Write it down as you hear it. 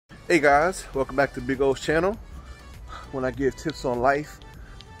Hey guys, welcome back to Big O's channel. When I give tips on life,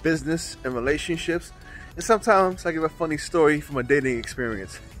 business, and relationships, and sometimes I give a funny story from a dating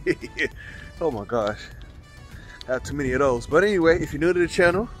experience. Oh my gosh, I have too many of those. But anyway, if you're new to the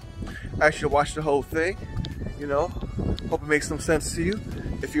channel, I should watch the whole thing. You know, hope it makes some sense to you.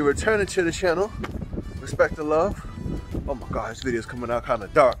 If you're returning to the channel, respect and love. Oh my god, this video is coming out kind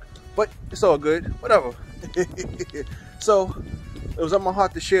of dark, but it's all good. Whatever. So, it was on my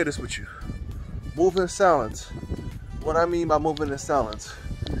heart to share this with you. Move in silence. What I mean by moving in silence,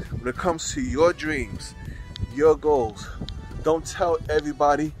 when it comes to your dreams, your goals, don't tell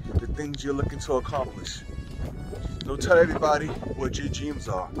everybody the things you're looking to accomplish. Don't tell everybody what your dreams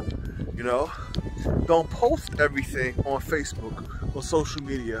are. You know, don't post everything on Facebook or social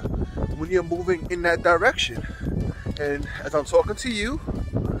media when you're moving in that direction. And as I'm talking to you,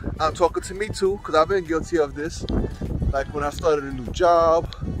 I'm talking to me too, because I've been guilty of this. Like when I started a new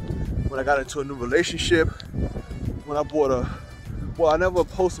job, when I got into a new relationship, when I bought I never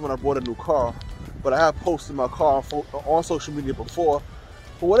posted when I bought a new car, but I have posted my car on social media before.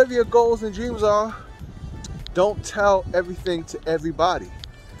 But whatever your goals and dreams are, don't tell everything to everybody.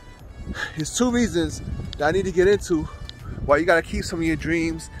 There's two reasons that I need to get into why you gotta keep some of your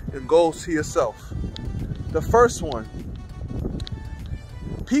dreams and goals to yourself. The first one,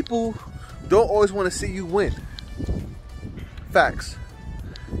 people don't always want to see you win. Facts.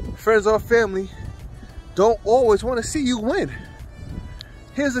 Friends or family don't always want to see you win.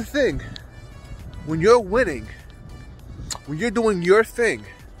 Here's the thing. When you're winning, when you're doing your thing,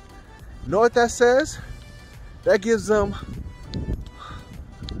 you know what that says? That gives them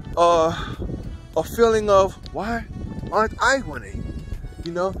a feeling of, why aren't I winning?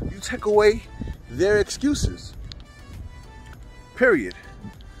 You know, you take away their excuses. Period.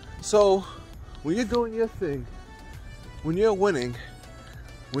 So, when you're doing your thing, when you're winning,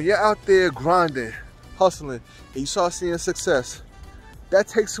 when you're out there grinding, hustling, and you start seeing success, that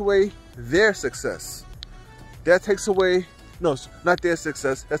takes away their success. That takes away, no, not their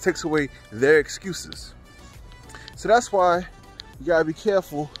success, that takes away their excuses. So that's why you gotta be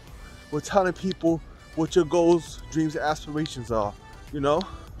careful with telling people what your goals, dreams, and aspirations are, you know?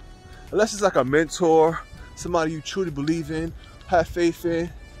 Unless it's like a mentor, somebody you truly believe in, have faith in,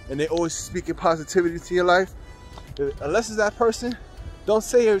 and they always speaking positivity to your life. Unless it's that person, don't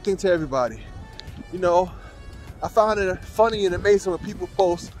say everything to everybody. You know, I find it funny and amazing when people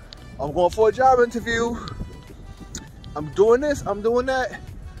post, I'm going for a job interview, I'm doing this, I'm doing that.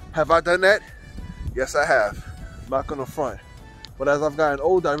 Have I done that? Yes, I have. I'm not gonna front. But as I've gotten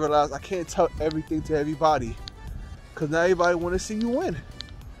older, I realized I can't tell everything to everybody, because not everybody want to see you win.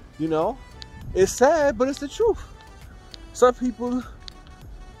 You know, it's sad, but it's the truth. Some people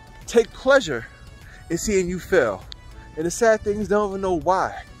take pleasure in seeing you fail. And the sad thing is they don't even know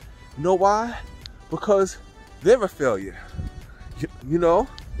why. You know why? Because they're a failure. You know?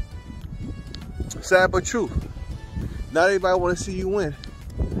 Sad but true. Not everybody want to see you win.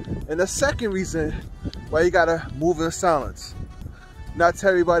 And the second reason why you gotta move in silence. Not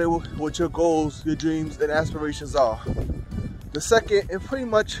tell everybody what your goals, your dreams, and aspirations are. The second, and pretty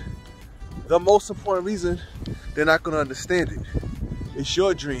much the most important reason, they're not gonna understand it. It's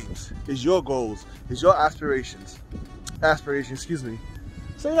your dreams, it's your goals, it's your aspirations, excuse me.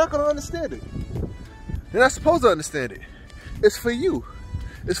 So you're not gonna understand it. You're not supposed to understand it. It's for you.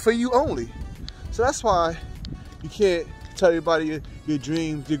 It's for you only. So that's why you can't tell everybody your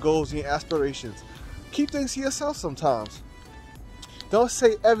dreams, your goals, and your aspirations. Keep things to yourself sometimes. Don't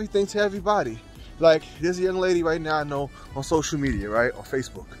say everything to everybody. Like, there's a young lady right now I know on social media, right? On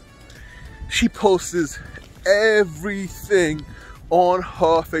Facebook. She posts everything on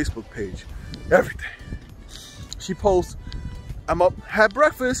her Facebook page. Everything. She posts, I'm up, had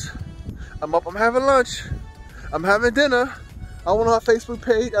breakfast. I'm up, I'm having lunch. I'm having dinner. I went on her Facebook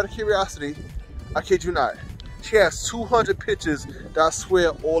page out of curiosity. I kid you not. She has 200 pictures that I swear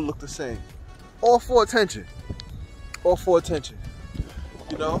all look the same. All for attention. All for attention.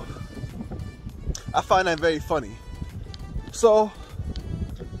 You know? I find that very funny. So,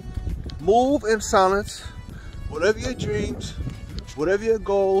 move in silence. Whatever your dreams, whatever your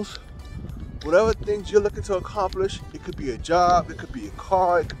goals, whatever things you're looking to accomplish, it could be a job, it could be a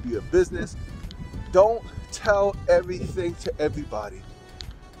car, it could be a business. Don't tell everything to everybody.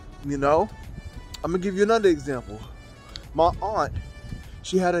 You know? I'm gonna give you another example. My aunt,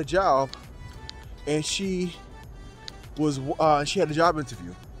 she had a job, and she had a job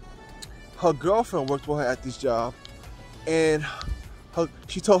interview. Her girlfriend worked with her at this job, and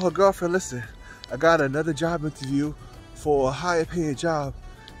she told her girlfriend, listen, I got another job interview for a higher paying job.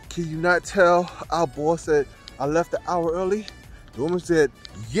 Can you not tell our boss that I left an hour early? The woman said,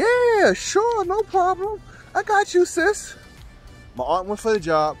 yeah, sure, no problem. I got you, sis. My aunt went for the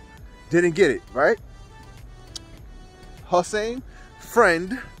job, didn't get it, right? Her same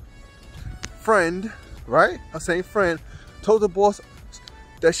friend, right? Her same friend told the boss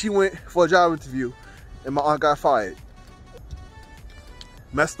that she went for a job interview and my aunt got fired.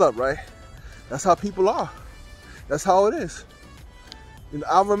 Messed up, right? That's how people are. That's how it is. You know,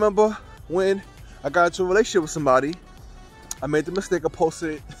 I remember when I got into a relationship with somebody, I made the mistake of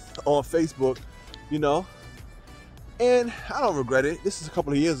posting it on Facebook, you know, and I don't regret it. This is a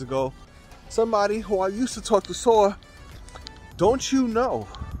couple of years ago. Somebody who I used to talk to saw, don't you know,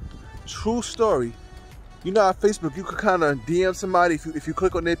 true story. You know, on Facebook, you could kind of DM somebody if you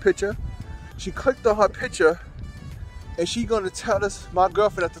click on their picture. She clicked on her picture, and she gonna tell us, my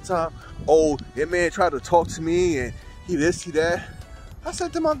girlfriend at the time, oh, that man tried to talk to me, and he this, he that. I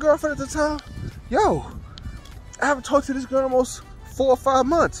said to my girlfriend at the time, yo, I haven't talked to this girl in almost 4 or 5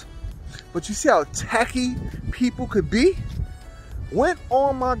 months. But you see how tacky people could be? Went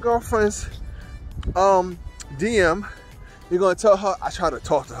on my girlfriend's DM, you're gonna tell her I tried to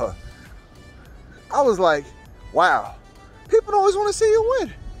talk to her. I was like, wow, people always want to see you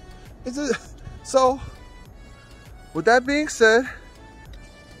win. So, with that being said,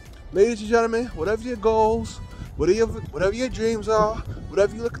 ladies and gentlemen, whatever your goals, whatever your dreams are,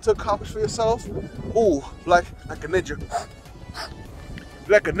 whatever you're looking to accomplish for yourself, ooh, like a ninja.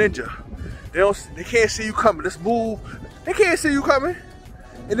 Like a ninja. They can't see you coming. Let's move. They can't see you coming.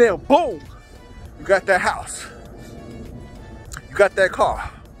 And then boom, you got that house. You got that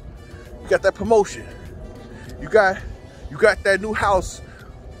car. You got that promotion. You got that new house.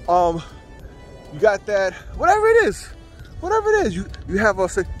 You got that, whatever it is. Whatever it is. You have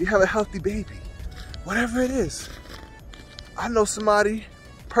a healthy baby. Whatever it is. I know somebody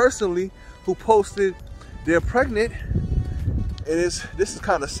personally who posted they're pregnant, and this is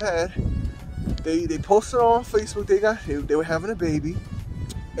kind of sad. They posted on Facebook they were having a baby,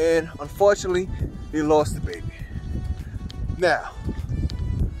 and unfortunately they lost the baby. Now,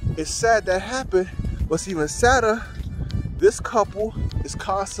 it's sad that happened. What's even sadder, this couple is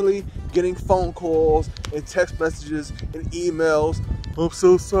constantly getting phone calls and text messages and emails. I'm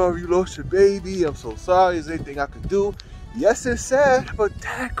so sorry you lost your baby. I'm so sorry. Is there anything I can do? Yes, it's sad, but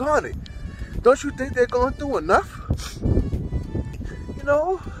daggone it. Don't you think they're going through enough? You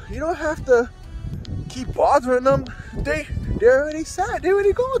know, you don't have to keep bothering them. They're already sad. They're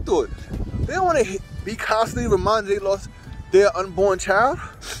already going through it. They don't want to be constantly reminded they lost their unborn child.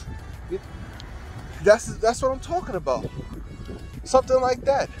 That's what I'm talking about. Something like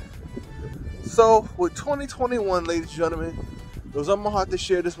that. So with 2021, ladies and gentlemen, it was on my heart to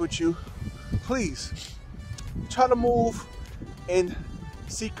share this with you. Please try to move in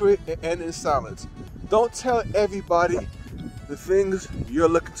secret and in silence. Don't tell everybody the things you're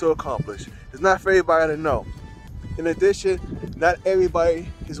looking to accomplish. It's not for everybody to know. In addition, not everybody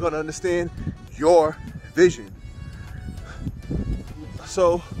is going to understand your vision.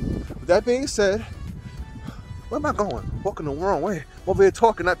 So with that being said, where am I going? Walking the wrong way. I'm over here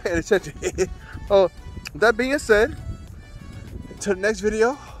talking, not paying attention. With that being said, until the next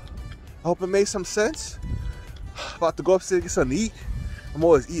video, I hope it made some sense. About to go upstairs and get something to eat. I'm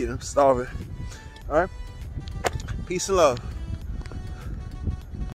always eating, I'm starving. Alright? Peace and love.